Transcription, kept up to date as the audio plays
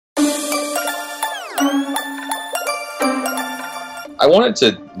I wanted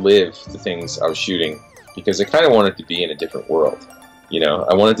to live the things I was shooting because I kind of wanted to be in a different world.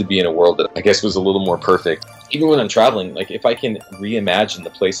 I wanted to be in a world that I guess was a little more perfect. Even when I'm traveling, like if I can reimagine the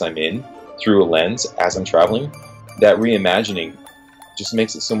place I'm in through a lens as I'm traveling, that reimagining just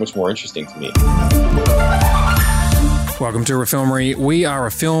makes it so much more interesting to me. Welcome to Refilmery. We are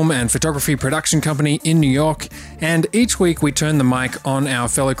a film and photography production company in New York, and each week we turn the mic on our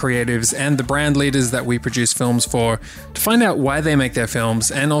fellow creatives and the brand leaders that we produce films for to find out why they make their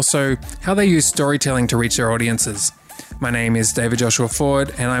films and also how they use storytelling to reach their audiences. My name is David Joshua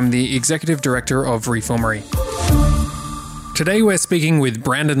Ford, and I'm the Executive Director of Refilmery. Today we're speaking with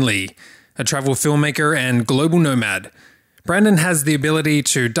Brandon Lee, a travel filmmaker and global nomad. Brandon has the ability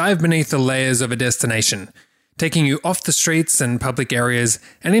to dive beneath the layers of a destination, taking you off the streets and public areas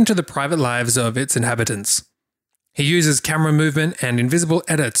and into the private lives of its inhabitants. He uses camera movement and invisible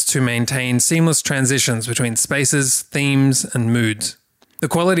edits to maintain seamless transitions between spaces, themes, and moods. The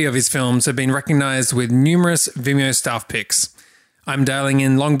quality of his films have been recognized with numerous Vimeo staff picks. I'm dialing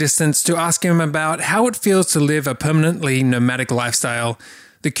in long distance to ask him about how it feels to live a permanently nomadic lifestyle,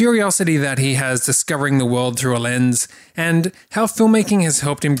 the curiosity that he has discovering the world through a lens, and how filmmaking has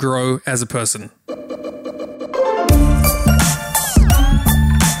helped him grow as a person.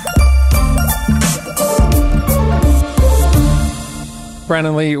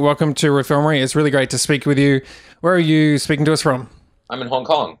 Brandon Lee, welcome to Refilmery. It's really great to speak with you. Where are you speaking to us from? I'm in Hong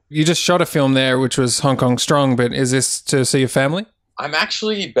Kong. You just shot a film there, which was Hong Kong Strong, but is this to see your family? I'm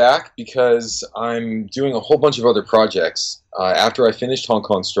actually back because I'm doing a whole bunch of other projects. After I finished Hong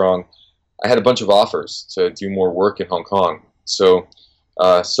Kong Strong, I had a bunch of offers to do more work in Hong Kong. So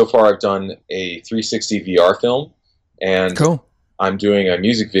far I've done a 360 VR film, and cool. I'm doing a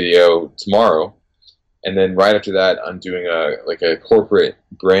music video tomorrow. And then right after that, I'm doing a corporate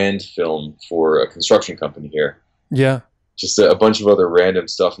brand film for a construction company here. Yeah. Just a bunch of other random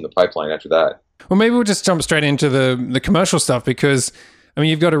stuff in the pipeline after that. Well, maybe we'll just jump straight into the commercial stuff because, I mean,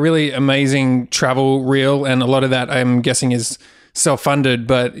 you've got a really amazing travel reel, and a lot of that I'm guessing is self-funded,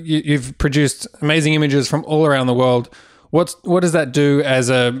 but you've produced amazing images from all around the world. What does that do as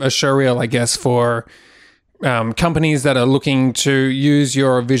a show reel, I guess, for companies that are looking to use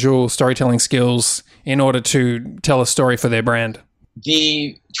your visual storytelling skills in order to tell a story for their brand?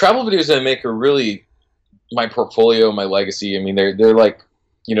 The travel videos I make are really my portfolio, my legacy. I mean, they're like,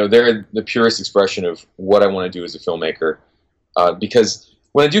 they're the purest expression of what I want to do as a filmmaker. Because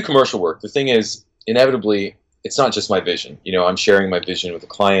when I do commercial work, the thing is, inevitably, it's not just my vision. I'm sharing my vision with a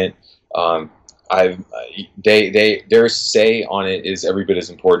client. Their say on it is every bit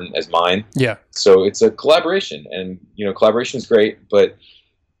as important as mine. Yeah. So it's a collaboration, and collaboration is great, but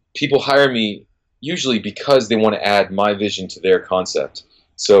people hire me usually because they want to add my vision to their concept.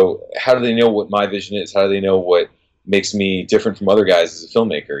 So how do they know what my vision is? How do they know what makes me different from other guys as a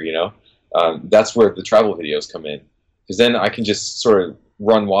filmmaker? That's where the travel videos come in, because then I can just sort of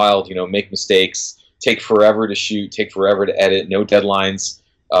run wild, make mistakes, take forever to shoot, take forever to edit, no deadlines.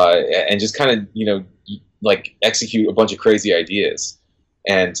 And just kind of, execute a bunch of crazy ideas.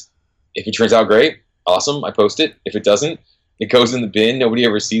 And if it turns out great, awesome, I post it. If it doesn't, it goes in the bin. Nobody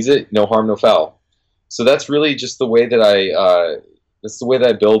ever sees it. No harm, no foul. So that's really just the way that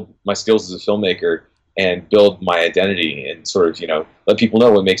I build my skills as a filmmaker and build my identity and sort of, let people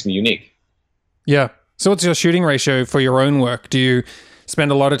know what makes me unique. Yeah. So what's your shooting ratio for your own work? Do you spend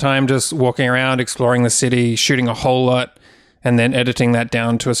a lot of time just walking around, exploring the city, shooting a whole lot, and then editing that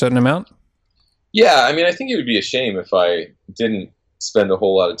down to a certain amount? Yeah, I mean, I think it would be a shame if I didn't spend a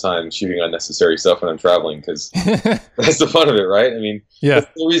whole lot of time shooting unnecessary stuff when I'm traveling, because that's the fun of it, right? I mean, yeah.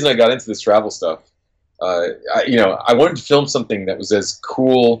 That's the reason I got into this travel stuff. I wanted to film something that was as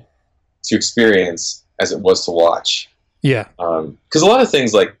cool to experience as it was to watch. Yeah. Because a lot of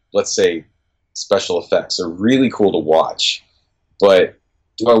things like, let's say, special effects are really cool to watch, but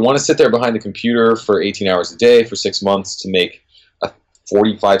do I want to sit there behind a computer for 18 hours a day for 6 months to make a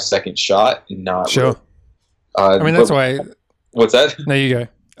 45-second shot? Not sure. Really. That's why... What's that? There you go.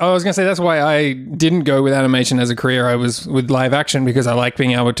 Oh, I was going to say, that's why I didn't go with animation as a career. I was with live action because I like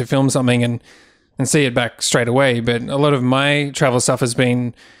being able to film something and see it back straight away. But a lot of my travel stuff has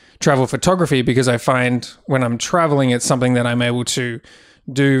been travel photography because I find when I'm traveling, it's something that I'm able to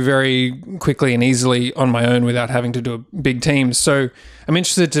do very quickly and easily on my own without having to do a big team. So I'm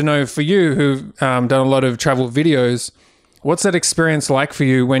interested to know, for you who've done a lot of travel videos, what's that experience like for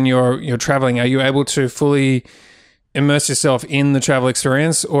you when you're traveling? Are you able to fully immerse yourself in the travel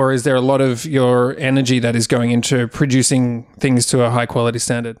experience, or is there a lot of your energy that is going into producing things to a high quality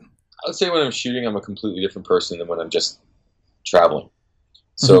standard? I would say when I'm shooting, I'm a completely different person than when I'm just traveling.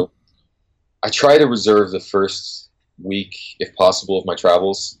 So I try to reserve the first week, if possible, of my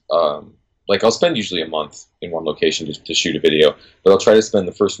travels. Like I'll spend usually a month in one location to shoot a video, but I'll try to spend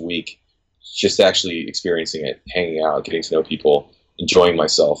the first week just actually experiencing it, hanging out, getting to know people, enjoying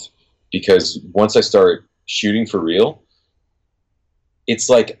myself. Because once I start shooting for real, it's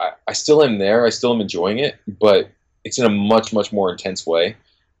like I still am there, I still am enjoying it, but it's in a much, much more intense way.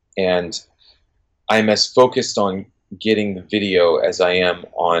 And I'm as focused on getting the video as I am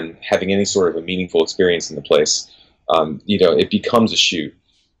on having any sort of a meaningful experience in the place. It becomes a shoot.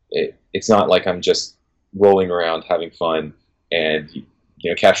 It's not like I'm just rolling around having fun and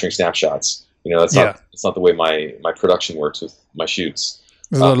capturing snapshots. That's not the way my production works with my shoots.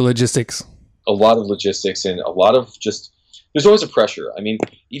 There's a lot of logistics. A lot of logistics and a lot of just. There's always a pressure. I mean,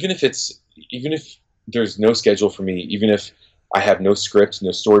 even if there's no schedule for me, even if I have no script,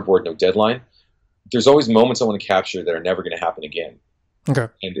 no storyboard, no deadline, there's always moments I want to capture that are never going to happen again. Okay.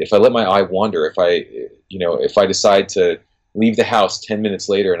 And if I let my eye wander, if I decide to leave the house 10 minutes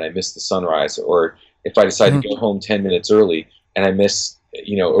later and I miss the sunrise, or if I decide to go home 10 minutes early and I miss,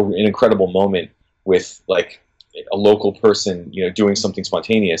 an incredible moment with like a local person, doing something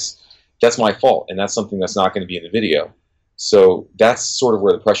spontaneous, that's my fault. And that's something that's not going to be in the video. So that's sort of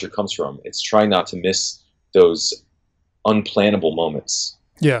where the pressure comes from. It's trying not to miss those unplannable moments.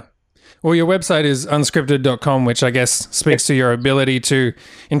 Yeah. Well, your website is unscripted.com, which I guess speaks to your ability to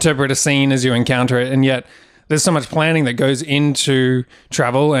interpret a scene as you encounter it. And yet there's so much planning that goes into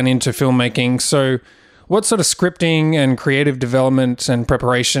travel and into filmmaking. So what sort of scripting and creative development and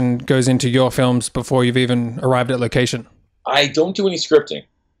preparation goes into your films before you've even arrived at location? I don't do any scripting.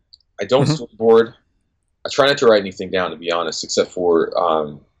 I don't storyboard. I try not to write anything down, to be honest, except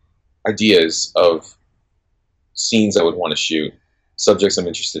for ideas of scenes I would want to shoot, subjects I'm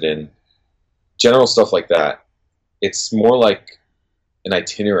interested in, general stuff like that. It's more like an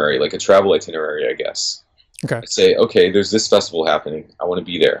itinerary, like a travel itinerary, I guess. Okay. I say, okay, there's this festival happening. I want to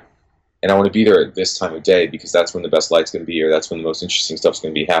be there. And I want to be there at this time of day because that's when the best light's going to be, or that's when the most interesting stuff's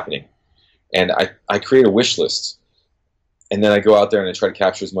going to be happening. And I create a wish list. And then I go out there and I try to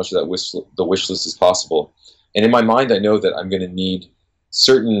capture as much of the wish list as possible. And in my mind, I know that I'm going to need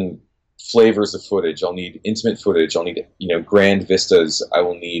certain flavors of footage. I'll need intimate footage. I'll need grand vistas. I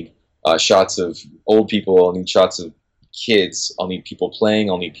will need shots of old people. I'll need shots of kids. I'll need people playing.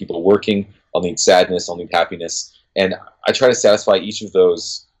 I'll need people working. I'll need sadness. I'll need happiness. And I try to satisfy each of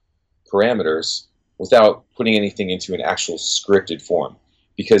those parameters without putting anything into an actual scripted form,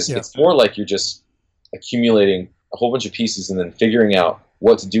 because it's more like you're just accumulating a whole bunch of pieces and then figuring out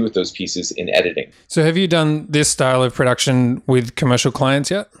what to do with those pieces in editing. So have you done this style of production with commercial clients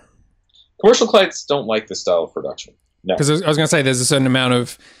yet? Commercial clients don't like this style of production. No. Because I was going to say there's a certain amount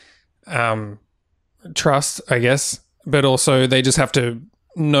of trust, I guess, but also they just have to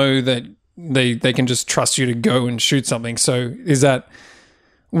know that they can just trust you to go and shoot something. So is that,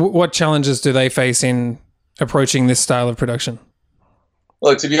 what challenges do they face in approaching this style of production?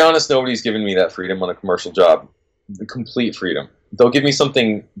 Look, to be honest, nobody's given me that freedom on a commercial job. The complete freedom. They'll give me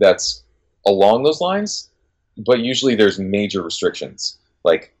something that's along those lines, but usually there's major restrictions.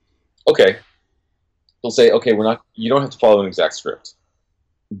 Like, okay, they'll say, okay, you don't have to follow an exact script,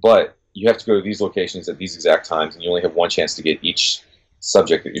 but you have to go to these locations at these exact times, and you only have one chance to get each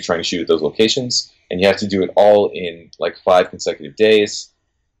subject that you're trying to shoot at those locations, and you have to do it all in like 5 consecutive days,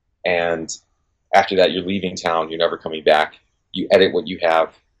 and after that you're leaving town, you're never coming back. You edit what you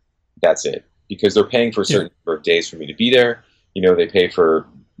have, that's it. Because they're paying for a certain number of days for me to be there. They pay for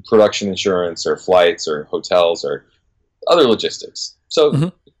production insurance or flights or hotels or other logistics.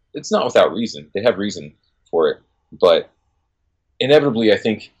 So it's not without reason. They have reason for it. But inevitably, I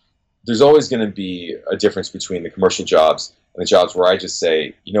think there's always going to be a difference between the commercial jobs and the jobs where I just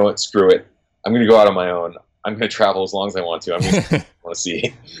say, you know what, screw it. I'm going to go out on my own. I'm going to travel as long as I want to. I'm going to want to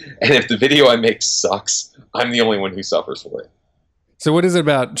see. And if the video I make sucks, I'm the only one who suffers for it. So what is it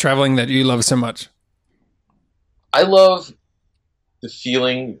about traveling that you love so much? I love the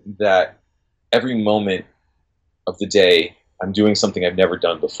feeling that every moment of the day I'm doing something I've never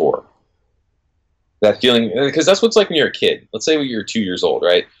done before. That feeling, because that's what it's like when you're a kid. Let's say you're 2 years old,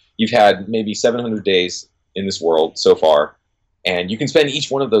 right? You've had maybe 700 days in this world so far, and you can spend each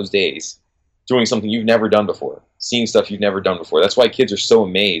one of those days doing something you've never done before, seeing stuff you've never done before. That's why kids are so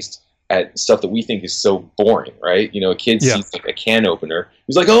amazed at stuff that we think is so boring, right? A kid sees like a can opener.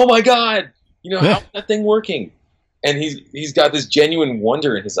 He's like, "Oh my God, how's that thing working?" And he's got this genuine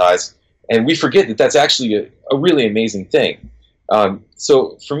wonder in his eyes, and we forget that that's actually a really amazing thing.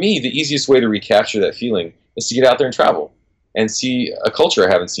 So for me, the easiest way to recapture that feeling is to get out there and travel and see a culture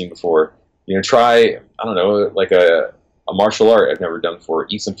I haven't seen before. Try, I don't know, like a martial art I've never done before,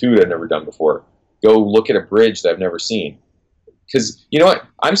 eat some food I've never done before. go look at a bridge that I've never seen. Because you know what?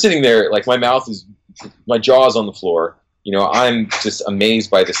 I'm sitting there, like my jaw's on the floor. You know, I'm just amazed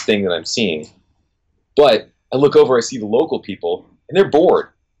by this thing that I'm seeing. But I look over, I see the local people, and they're bored.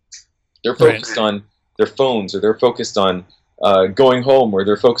 They're focused on their phones, or they're focused on going home, or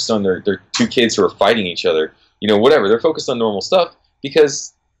they're focused on their two kids who are fighting each other. You know, whatever. They're focused on normal stuff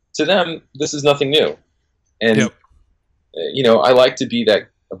because to them, this is nothing new. And, you know, I like to be that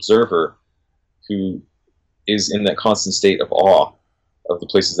observer who is in that constant state of awe of the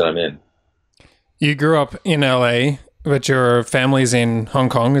places that I'm in. You grew up in LA, but your family's in Hong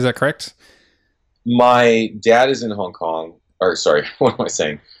Kong, is that correct? My dad is in Hong Kong. Or, sorry, what am I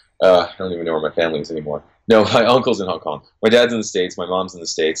saying? I don't even know where my family is anymore. No, my uncle's in Hong Kong. My dad's in the States. My mom's in the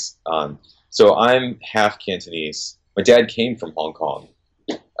States. So I'm half Cantonese. My dad came from Hong Kong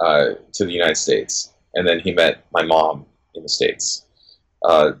to the United States, and then he met my mom in the States.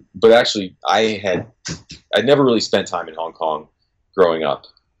 But actually, I'd never really spent time in Hong Kong growing up.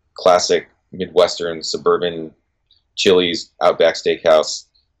 Classic Midwestern, suburban Chili's, Outback Steakhouse,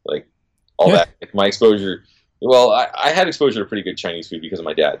 like all that. Like my exposure, well, I had exposure to pretty good Chinese food because of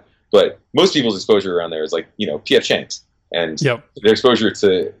my dad. But most people's exposure around there is like, you know, P.F. Chang's. And their exposure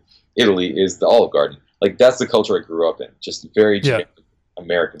to Italy is the Olive Garden. Like, that's the culture I grew up in. Just very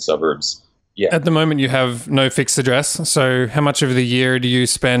American suburbs. Yeah. At the moment, you have no fixed address. So how much of the year do you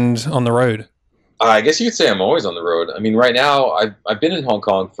spend on the road? I guess you could say I'm always on the road. I mean, right now, I've been in Hong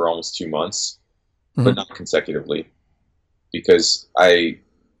Kong for almost 2 months, but not consecutively. Because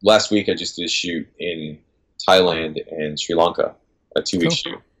last week I just did a shoot in Thailand and Sri Lanka, a 2-week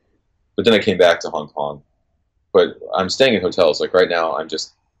shoot. But then I came back to Hong Kong. But I'm staying in hotels. Like right now, I'm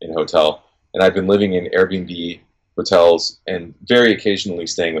just in a hotel. And I've been living in Airbnb hotels and very occasionally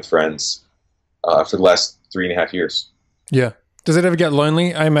staying with friends for the last 3.5 years. Yeah. Does it ever get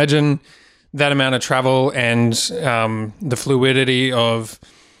lonely? I imagine that amount of travel and the fluidity of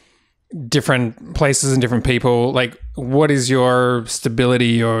different places and different people. Like, what is your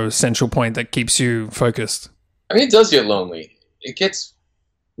stability or central point that keeps you focused? I mean, it does get lonely. It gets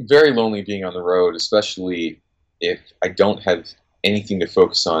very lonely being on the road, especially if I don't have anything to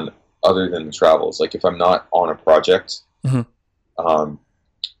focus on other than the travels. Like if I'm not on a project,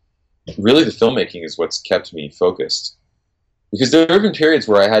 really the filmmaking is what's kept me focused. Because there have been periods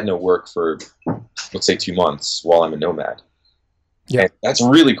where I had no work for, let's say, 2 months while I'm a nomad. Yeah, and that's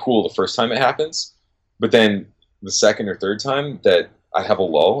really cool the first time it happens. But then the second or third time that I have a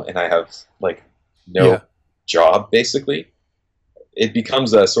lull and I have like no job, basically, it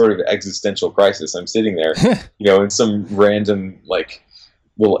becomes a sort of existential crisis. I'm sitting there, you know, in some random like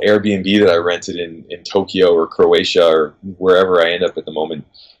little Airbnb that I rented in Tokyo or Croatia or wherever I end up at the moment.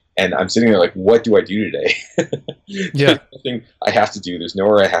 And I'm sitting there like, what do I do today? There's nothing I have to do. There's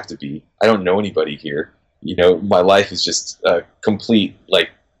nowhere I have to be. I don't know anybody here. You know, my life is just a complete, like,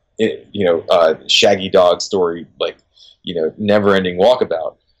 you know, Shaggy Dog story, like, you know, never-ending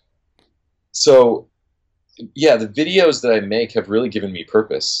walkabout. So, yeah, the videos that I make have really given me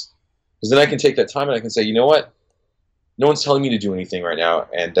purpose. Because then I can take that time and I can say, you know what? No one's telling me to do anything right now,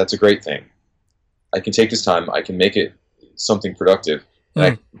 and that's a great thing. I can take this time. I can make it something productive.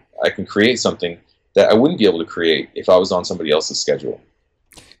 And I can create something that I wouldn't be able to create if I was on somebody else's schedule.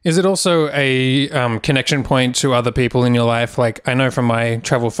 Is it also a connection point to other people in your life? Like, I know from my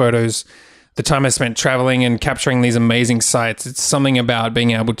travel photos, the time I spent traveling and capturing these amazing sites, it's something about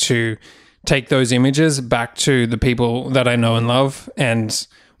being able to take those images back to the people that I know and love. And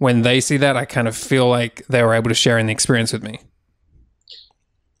when they see that, I kind of feel like they were able to share in the experience with me.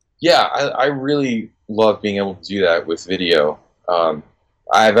 Yeah, I really love being able to do that with video.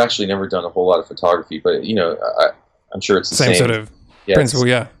 I've actually never done a whole lot of photography, but, you know, I'm sure it's the same sort of principle,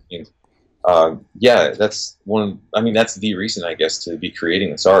 yeah. Yeah, that's one. I mean, that's the reason, I guess, to be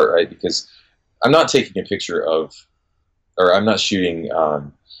creating this art, right? Because I'm not taking a picture of, or I'm not shooting,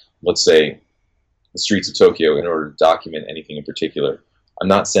 let's say, the streets of Tokyo in order to document anything in particular. I'm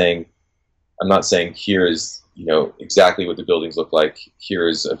not saying here is, you know, exactly what the buildings look like. Here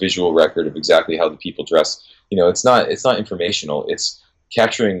is a visual record of exactly how the people dress. You know, it's not informational. It's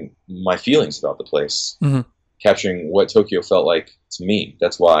capturing my feelings about the place, capturing what Tokyo felt like to me.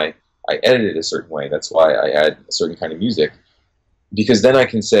 That's why I edit it a certain way. That's why I add a certain kind of music. Because then I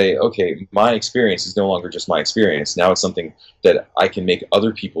can say, okay, my experience is no longer just my experience. Now it's something that I can make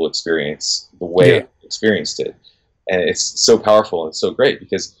other people experience the way I experienced it. And it's so powerful and so great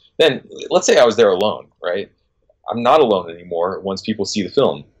because then, let's say I was there alone, right? I'm not alone anymore once people see the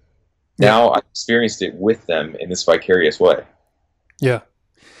film. Now I've experienced it with them in this vicarious way. Yeah.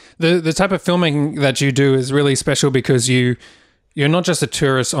 The type of filmmaking that you do is really special because you you're not just a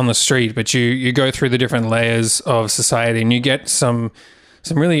tourist on the street, but you go through the different layers of society and you get some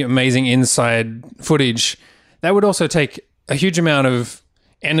really amazing inside footage. That would also take a huge amount of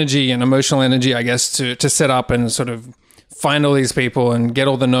energy and emotional energy, I guess, to set up and sort of find all these people and get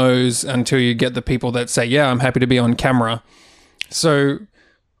all the no's until you get the people that say, yeah, I'm happy to be on camera. So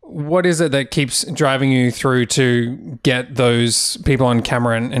what is it that keeps driving you through to get those people on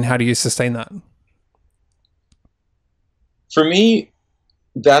camera, and how do you sustain that? For me,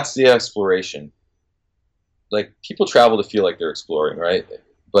 that's the exploration. Like, people travel to feel like they're exploring, right?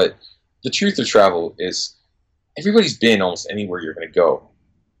 But the truth of travel is everybody's been almost anywhere you're going to go.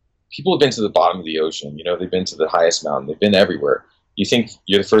 People have been to the bottom of the ocean. You know, they've been to the highest mountain. They've been everywhere. You think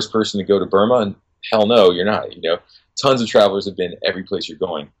you're the first person to go to Burma? And hell no, you're not. You know, tons of travelers have been every place you're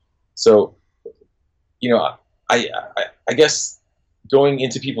going. So, you know, I guess going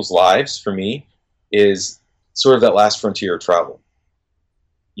into people's lives for me is sort of that last frontier of travel.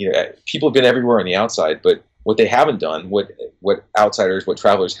 You know, people have been everywhere on the outside, but what they haven't done, what outsiders, what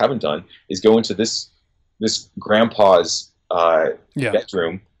travelers haven't done, is go into this grandpa's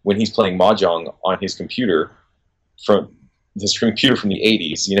bedroom when he's playing mahjong on his computer from the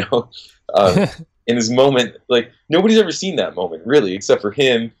 80s. You know, in this moment, like, nobody's ever seen that moment really, except for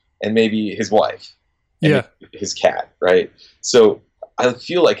him and maybe his wife, and his cat, right? So I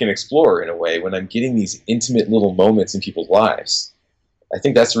feel like an explorer in a way when I'm getting these intimate little moments in people's lives. I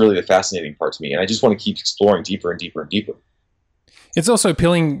think that's really the fascinating part to me, and I just want to keep exploring deeper and deeper and deeper. It's also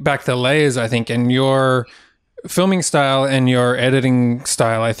peeling back the layers, I think, and your filming style and your editing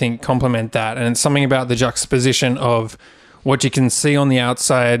style, I think, complement that. And it's something about the juxtaposition of what you can see on the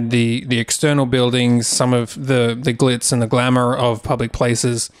outside, the external buildings, some of the glitz and the glamour of public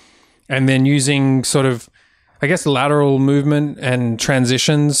places, and then using sort of, I guess, lateral movement and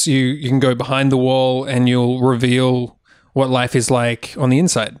transitions. You can go behind the wall and you'll reveal what life is like on the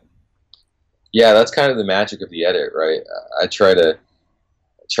inside. Yeah, that's kind of the magic of the edit, right? I try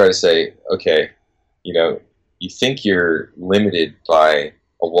to say, okay, you know, you think you're limited by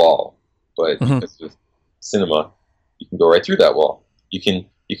a wall, but because of cinema, you can go right through that wall. You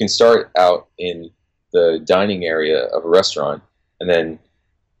can start out in the dining area of a restaurant, and then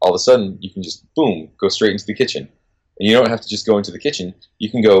all of a sudden you can just, boom, go straight into the kitchen. And you don't have to just go into the kitchen.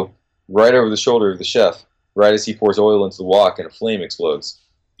 You can go right over the shoulder of the chef, right as he pours oil into the wok and a flame explodes.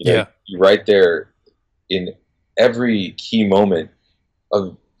 You know, you're right there in every key moment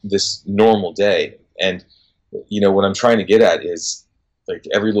of this normal day. And, you know, what I'm trying to get at is, like,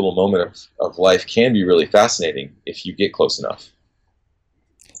 every little moment of life can be really fascinating if you get close enough.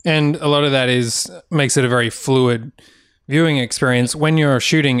 And a lot of that makes it a very fluid viewing experience. When you're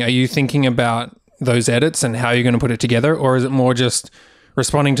shooting, are you thinking about those edits and how you're going to put it together? Or is it more just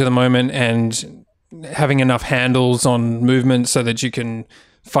responding to the moment and having enough handles on movement so that you can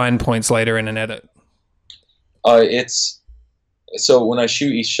find points later in an edit? So when I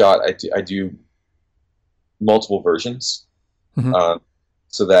shoot each shot, I do multiple versions,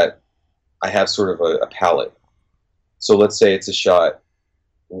 so that I have sort of a palette. So let's say it's a shot.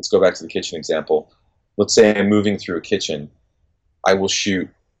 Let's go back to the kitchen example. Let's say I'm moving through a kitchen. I will shoot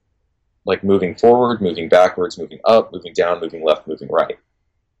like moving forward, moving backwards, moving up, moving down, moving left, moving right,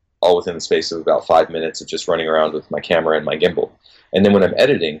 all within the space of about 5 minutes of just running around with my camera and my gimbal. And then when I'm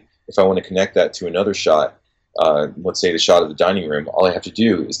editing, if I want to connect that to another shot, let's say the shot of the dining room, all I have to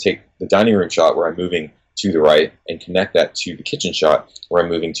do is take the dining room shot where I'm moving to the right and connect that to the kitchen shot where I'm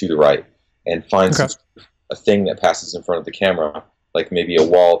moving to the right, and find a thing that passes in front of the camera, like maybe a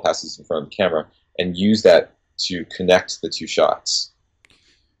wall passes in front of the camera, and use that to connect the two shots.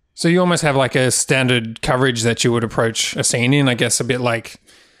 So you almost have like a standard coverage that you would approach a scene in, I guess, a bit like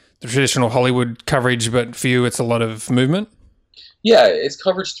the traditional Hollywood coverage, but for you it's a lot of movement? Yeah, it's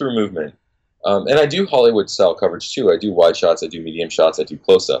coverage through movement. And I do Hollywood-style coverage too. I do wide shots, I do medium shots, I do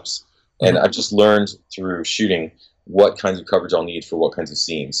close-ups. And I've just learned through shooting what kinds of coverage I'll need for what kinds of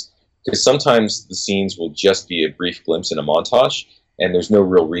scenes. Because sometimes the scenes will just be a brief glimpse in a montage, and there's no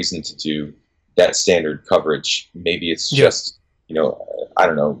real reason to do that standard coverage. Maybe it's just, you know, I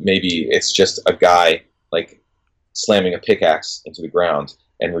don't know, maybe it's just a guy like slamming a pickaxe into the ground,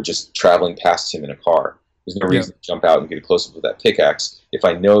 and we're just traveling past him in a car. There's no reason to jump out and get a close-up of that pickaxe if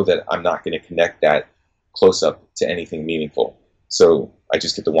I know that I'm not going to connect that close-up to anything meaningful. So I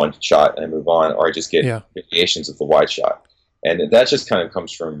just get the one shot and I move on, or I just get variations of the wide shot. And that just kind of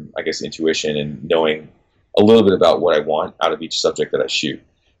comes from, I guess, intuition and knowing a little bit about what I want out of each subject that I shoot.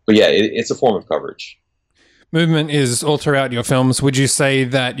 But yeah, it's a form of coverage. Movement is all throughout your films. Would you say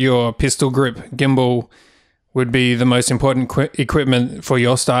that your pistol grip gimbal would be the most important equipment for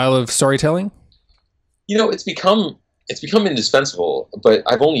your style of storytelling? You know, it's become it's become indispensable, but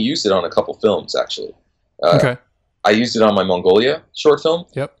I've only used it on a couple films actually. Okay. I used it on my Mongolia short film.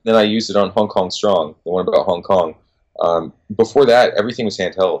 Yep. Then I used it on Hong Kong Strong, the one about Hong Kong. Before that, everything was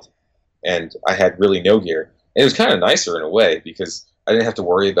handheld, and I had really no gear. And it was kind of nicer in a way because I didn't have to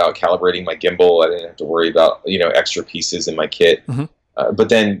worry about calibrating my gimbal. I didn't have to worry about extra pieces in my kit. But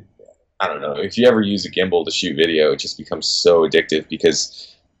then I don't know, if you ever use a gimbal to shoot video, it just becomes so addictive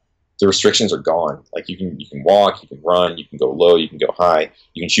because the restrictions are gone. Like you can walk, you can run, you can go low, you can go high,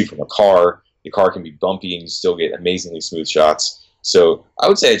 you can shoot from a car. The car can be bumpy and you still get amazingly smooth shots. So I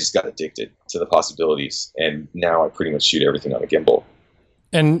would say I just got addicted to the possibilities, and now I pretty much shoot everything on a gimbal.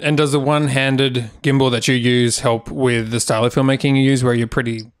 And does the one-handed gimbal that you use help with the style of filmmaking you use, where you're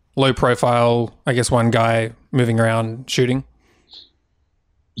pretty low profile, I guess one guy moving around shooting?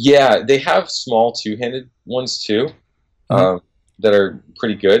 Yeah, they have small two-handed ones too, that are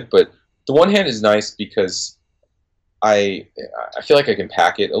pretty good. But the one hand is nice because I feel like I can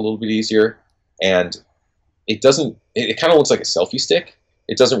pack it a little bit easier, and it doesn't. It kind of looks like a selfie stick.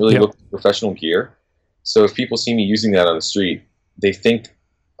 It doesn't really look like professional gear. So if people see me using that on the street, they think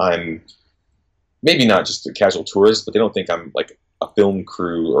I'm maybe not just a casual tourist, but they don't think I'm like a film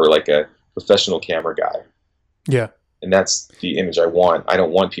crew or like a professional camera guy. Yeah. And that's the image I want. I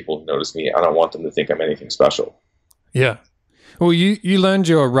don't want people to notice me. I don't want them to think I'm anything special. Yeah. Well, you learned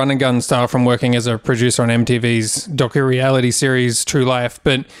your run and gun style from working as a producer on MTV's docu-reality series True Life.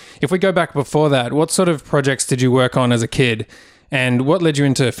 But if we go back before that, what sort of projects did you work on as a kid, and what led you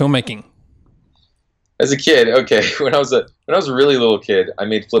into filmmaking? As a kid, okay, when I was a really little kid, I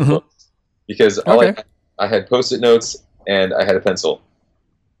made flip books because I had Post-it notes and I had a pencil,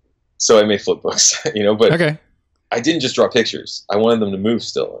 so I made flip books. But I didn't just draw pictures. I wanted them to move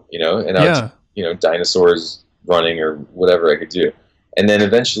still, and I would, dinosaurs running or whatever I could do. And then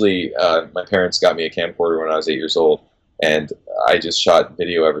eventually, my parents got me a camcorder when I was 8 years old, and I just shot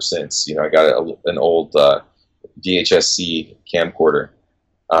video ever since. I got an old VHS-C camcorder,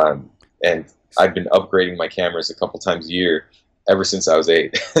 and I've been upgrading my cameras a couple times a year ever since I was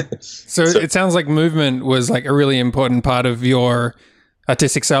 8. So it sounds like movement was like a really important part of your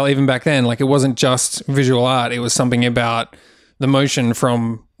artistic style even back then. Like it wasn't just visual art, it was something about the motion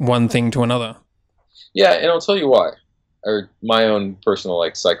from one thing to another. Yeah, and I'll tell you why. Or my own personal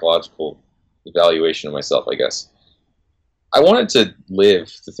psychological evaluation of myself, I guess. I wanted to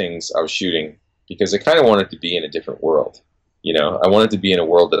live the things I was shooting because I kind of wanted to be in a different world. I wanted to be in a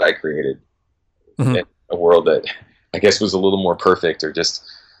world that I created. In a world that I guess was a little more perfect, or just,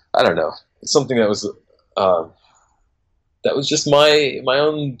 I don't know, something that was just my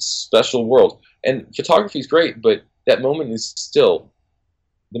own special world. And photography is great, but that moment is still,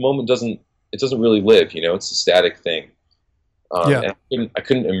 the moment doesn't really live. It's a static thing. And I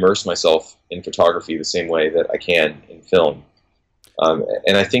couldn't immerse myself in photography the same way that I can in film.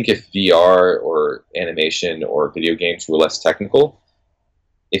 And I think if VR or animation or video games were less technical,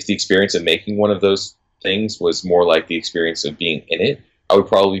 if the experience of making one of those things was more like the experience of being in it, I would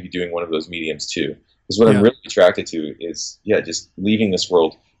probably be doing one of those mediums too. Because what I'm really attracted to is, just leaving this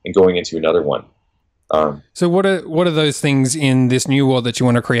world and going into another one. So what are those things in this new world that you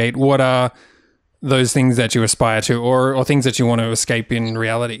want to create? What are those things that you aspire to, or things that you want to escape in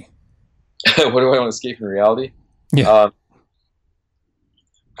reality? What do I want to escape in reality? Yeah.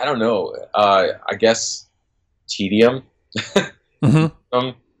 I don't know. I guess tedium.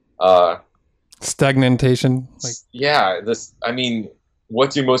 Stagnation. What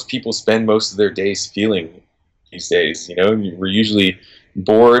do most people spend most of their days feeling these days? We're usually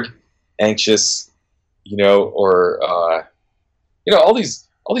bored, anxious, or all these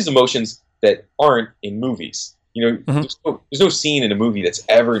emotions that aren't in movies. There's no scene in a movie that's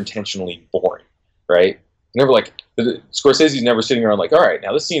ever intentionally boring, right? Never Scorsese's never sitting around like, all right,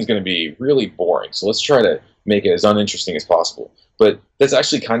 now this scene's going to be really boring, so let's try to make it as uninteresting as possible. But that's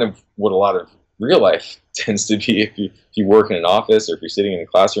actually kind of what a lot of real life tends to be if you work in an office, or if you're sitting in a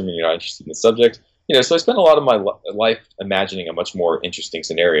classroom and you're not interested in the subject. So I spend a lot of my life imagining a much more interesting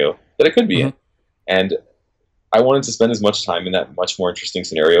scenario that I could be in. And I wanted to spend as much time in that much more interesting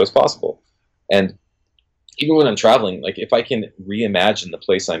scenario as possible. And even when I'm traveling, if I can reimagine the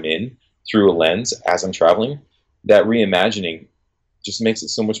place I'm in through a lens as I'm traveling, that reimagining just makes it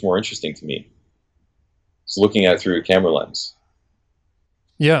so much more interesting to me. It's looking at it through a camera lens.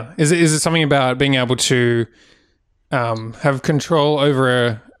 Yeah. Is it something about being able to have control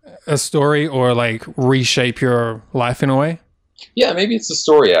over a story, or reshape your life in a way? Yeah, maybe it's the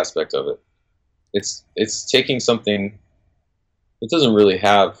story aspect of it. It's taking something that doesn't really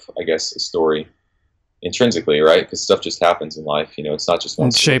have, I guess, a story intrinsically, right? Because stuff just happens in life. It's not just one.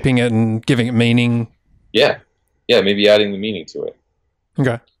 And shaping it and giving it meaning. Yeah. yeah, maybe adding the meaning to it.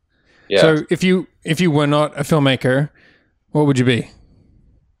 Okay. Yeah. So if you were not a filmmaker, what would you be?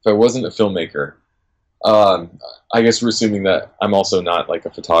 If I wasn't a filmmaker, I guess we're assuming that I'm also not like a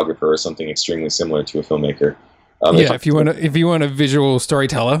photographer or something extremely similar to a filmmaker. Yeah, if you want a visual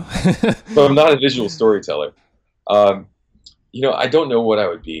storyteller. But I'm not a visual storyteller. I don't know what I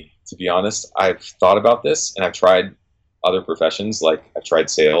would be, to be honest. I've thought about this, and I've tried other professions. Like I've tried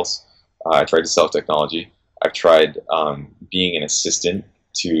sales. I tried to sell technology. I've tried being an assistant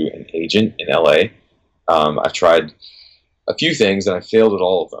to an agent in LA. I've tried a few things, and I failed at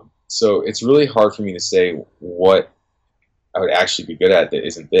all of them. So it's really hard for me to say what I would actually be good at that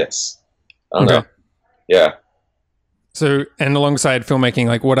isn't this. I don't know. Yeah. So, and alongside filmmaking,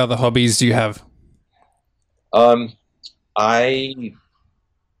 like what other hobbies do you have? Do I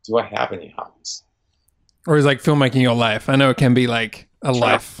have any hobbies? Or is like filmmaking your life? I know it can be like a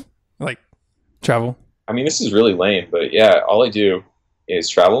life, like travel. I mean, this is really lame, but yeah, all I do is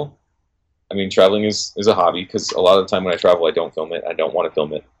travel. I mean, traveling is a hobby because a lot of the time when I travel, I don't film it. I don't want to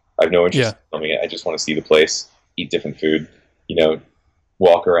film it. I have no interest in filming it. I just want to see the place, eat different food,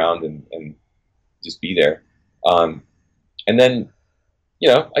 walk around and just be there. And then,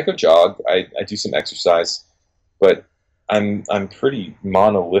 I go jog. I do some exercise, but I'm pretty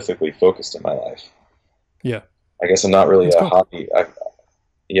monolithically focused in my life. Yeah. I guess I'm not really That's a cool. hobby.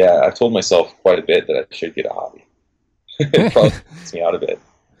 I've told myself quite a bit that I should get a hobby. It probably takes me out of it.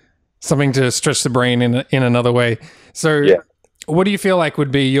 Something to stretch the brain in another way. So what do you feel like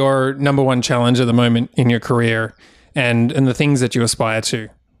would be your number one challenge at the moment in your career and the things that you aspire to?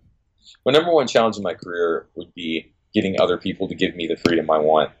 My number one challenge in my career would be getting other people to give me the freedom I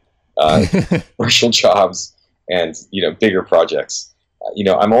want. Commercial jobs and, bigger projects.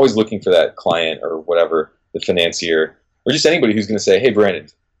 I'm always looking for that client or whatever, the financier, or just anybody who's going to say, hey, Brandon,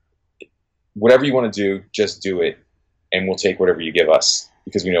 whatever you want to do, just do it, and we'll take whatever you give us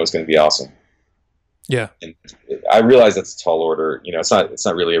because we know it's going to be awesome. Yeah. And I realize that's a tall order. It's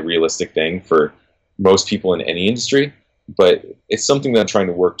not really a realistic thing for most people in any industry, but it's something that I'm trying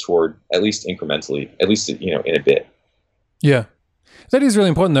to work toward at least incrementally, at least, in a bit. Yeah. That is really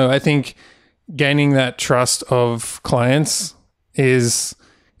important though. I think gaining that trust of clients is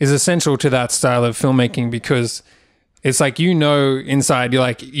essential to that style of filmmaking because it's like, inside you're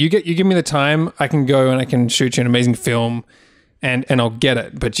like, you give me the time, I can go and I can shoot you an amazing film and I'll get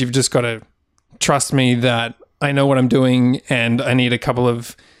it. But you've just got to trust me that I know what I'm doing and I need a couple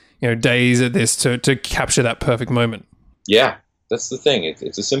of days at this to capture that perfect moment. Yeah, that's the thing.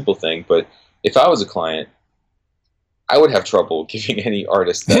 It's a simple thing, but if I was a client, I would have trouble giving any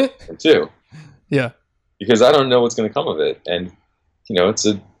artist that too. Yeah, because I don't know what's going to come of it, and it's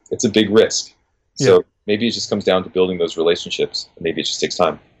a big risk. So maybe it just comes down to building those relationships. Maybe it just takes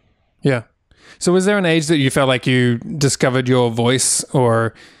time. Yeah. So was there an age that you felt like you discovered your voice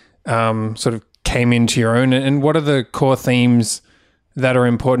or sort of came into your own? And what are the core themes that are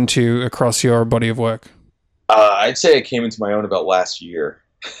important to you across your body of work? I'd say I came into my own about last year.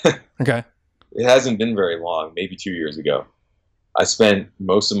 Okay. It hasn't been very long, maybe 2 years ago. I spent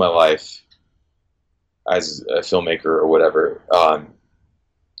most of my life as a filmmaker or whatever,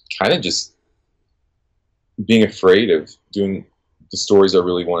 kind of just being afraid of doing the stories I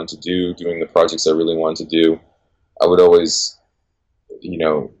really wanted to do, doing the projects I really wanted to do. I would always,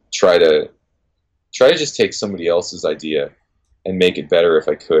 try to just take somebody else's idea and make it better if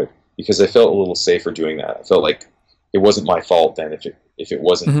I could, because I felt a little safer doing that. I felt like it wasn't my fault then if it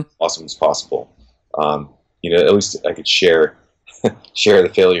wasn't as awesome as possible. At least I could share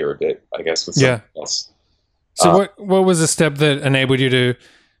the failure a bit, I guess, with someone else. So what was the step that enabled you to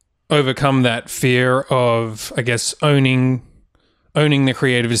overcome that fear of, I guess, owning the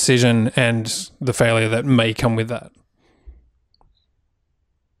creative decision and the failure that may come with that?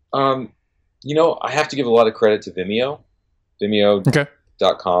 I have to give a lot of credit to Vimeo.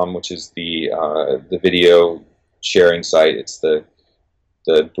 Vimeo.com, which is the video sharing site. It's the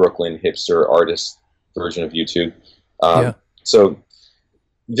Brooklyn hipster artist version of YouTube. So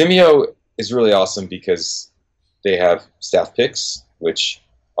Vimeo is really awesome because they have staff picks, which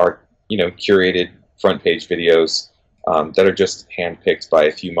are curated front page videos that are just handpicked by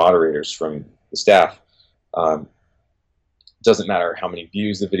a few moderators from the staff. Doesn't matter how many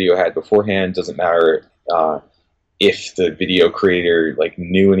views the video had beforehand. Doesn't matter if the video creator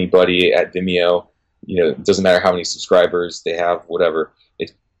knew anybody at Vimeo. It doesn't matter how many subscribers they have. Whatever.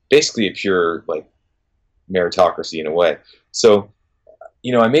 It's basically a pure meritocracy in a way. So,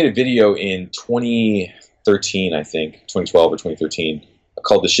 I made a video in 2013, I think, 2012 or 2013,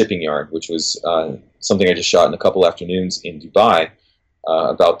 called The Shipping Yard, which was something I just shot in a couple afternoons in Dubai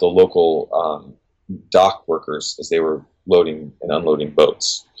about the local dock workers as they were loading and unloading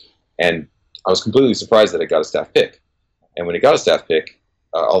boats. And I was completely surprised that it got a staff pick. And when it got a staff pick,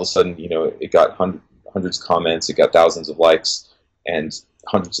 all of a sudden, it got hundreds of comments, it got thousands of likes, and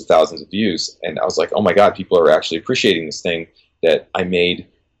hundreds of thousands of views. And I was like, oh my God, people are actually appreciating this thing that I made,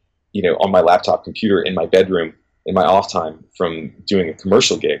 on my laptop computer in my bedroom in my off time from doing a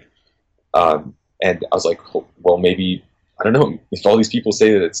commercial gig. And I was like, well, maybe, I don't know, if all these people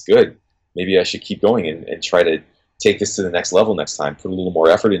say that it's good, maybe I should keep going and try to take this to the next level next time, put a little more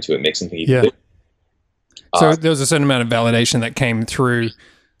effort into it, make something even bigger. So there was a certain amount of validation that came through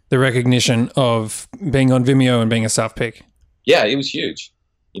the recognition of being on Vimeo and being a staff pick. Yeah, it was huge.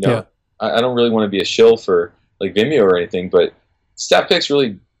 I don't really want to be a shill for like Vimeo or anything, but staff picks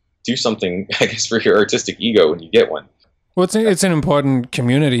really do something, I guess, for your artistic ego when you get one. Well, it's an important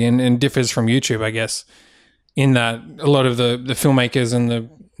community and differs from YouTube, I guess, in that a lot of the filmmakers and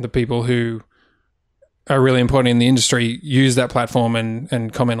the people who are really important in the industry use that platform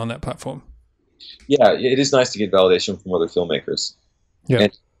and comment on that platform. Yeah, it is nice to get validation from other filmmakers. Yeah.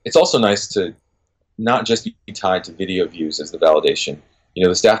 And it's also nice to not just be tied to video views as the validation.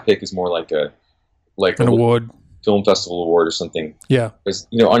 The staff pick is more like an award, film festival award or something. Yeah. Because,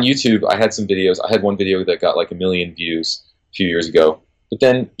 on YouTube, I had some videos. I had one video that got like 1 million views a few years ago. But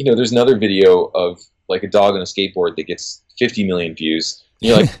then, there's another video of like a dog on a skateboard that gets 50 million views. And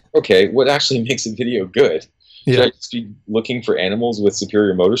you're like, okay, what actually makes a video good? Should I just be looking for animals with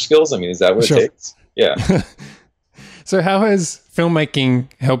superior motor skills? I mean, is that what it takes? Yeah. So how has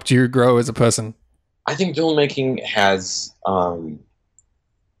filmmaking helped you grow as a person? I think filmmaking has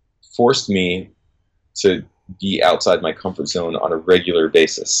forced me to be outside my comfort zone on a regular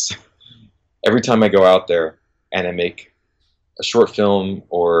basis. Every time I go out there and I make a short film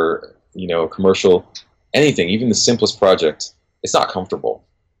or, a commercial, anything, even the simplest project, it's not comfortable.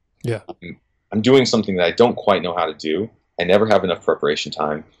 Yeah. I'm doing something that I don't quite know how to do. I never have enough preparation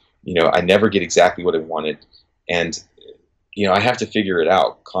time. I never get exactly what I wanted. And, I have to figure it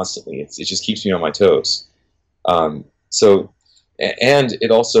out constantly. It just keeps me on my toes. And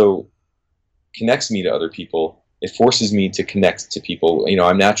it also connects me to other people. It forces me to connect to people.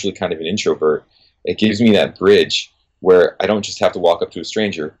 I'm naturally kind of an introvert. It gives me that bridge where I don't just have to walk up to a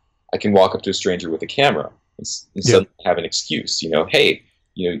stranger. I can walk up to a stranger with a camera and suddenly have an excuse. Hey,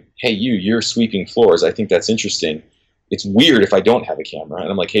 you're sweeping floors. I think that's interesting. It's weird if I don't have a camera and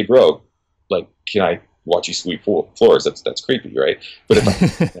I'm like, hey, bro, like, can I watch you sweep floors? That's creepy, right? But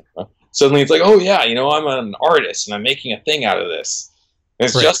if suddenly it's like, oh yeah, I'm an artist and I'm making a thing out of this. And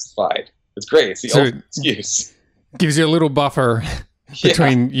it's justified. It's great. It's the ultimate excuse. Gives you a little buffer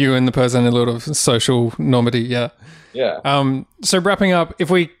between you and the person, a little social normity. Yeah. Yeah. So wrapping up, if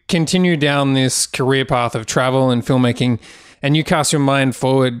we continue down this career path of travel and filmmaking and you cast your mind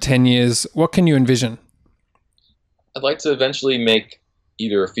forward 10 years, what can you envision? I'd like to eventually make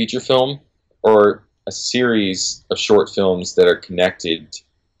either a feature film or a series of short films that are connected,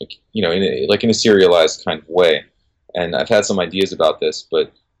 in a serialized kind of way. And I've had some ideas about this,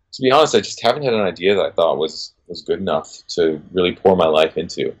 but to be honest, I just haven't had an idea that I thought was good enough to really pour my life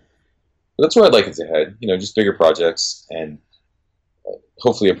into. But that's where I'd like it to head, just bigger projects and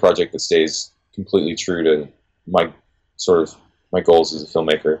hopefully a project that stays completely true to my goals as a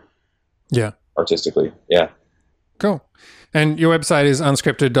filmmaker. Yeah. Artistically. Yeah. Cool. And your website is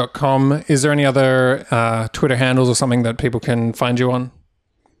unscripted.com. Is there any other Twitter handles or something that people can find you on?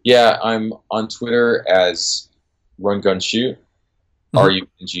 Yeah, I'm on Twitter as Run Gun Shoot,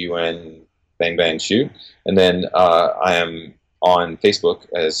 RUNGUN Bang Bang Shoot. And then I am on Facebook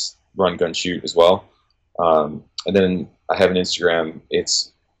as Run Gun Shoot as well. And then I have an Instagram.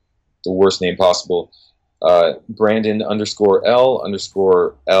 It's the worst name possible.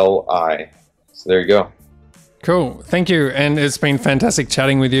 Brandon_L_LI. So there you go. Cool. Thank you. And it's been fantastic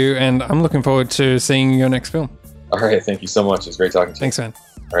chatting with you. And I'm looking forward to seeing your next film. All right. Thank you so much. It was great talking to you. Thanks, man.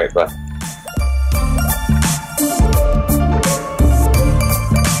 All right. Bye.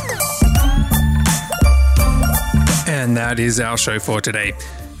 And that is our show for today.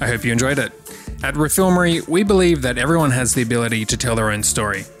 I hope you enjoyed it. At Refilmery, we believe that everyone has the ability to tell their own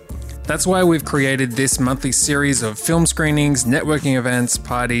story. That's why we've created this monthly series of film screenings, networking events,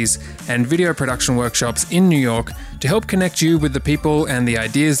 parties, and video production workshops in New York to help connect you with the people and the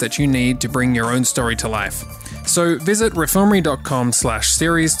ideas that you need to bring your own story to life. So visit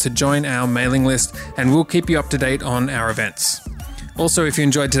refilmery.com/series to join our mailing list, and we'll keep you up to date on our events. Also, if you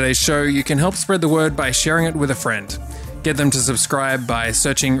enjoyed today's show, you can help spread the word by sharing it with a friend. Get them to subscribe by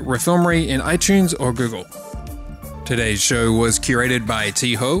searching Refilmery in iTunes or Google. Today's show was curated by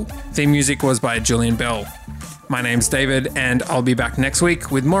T Ho. Theme music was by Julian Bell. My name's David, and I'll be back next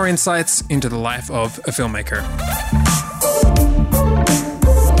week with more insights into the life of a filmmaker.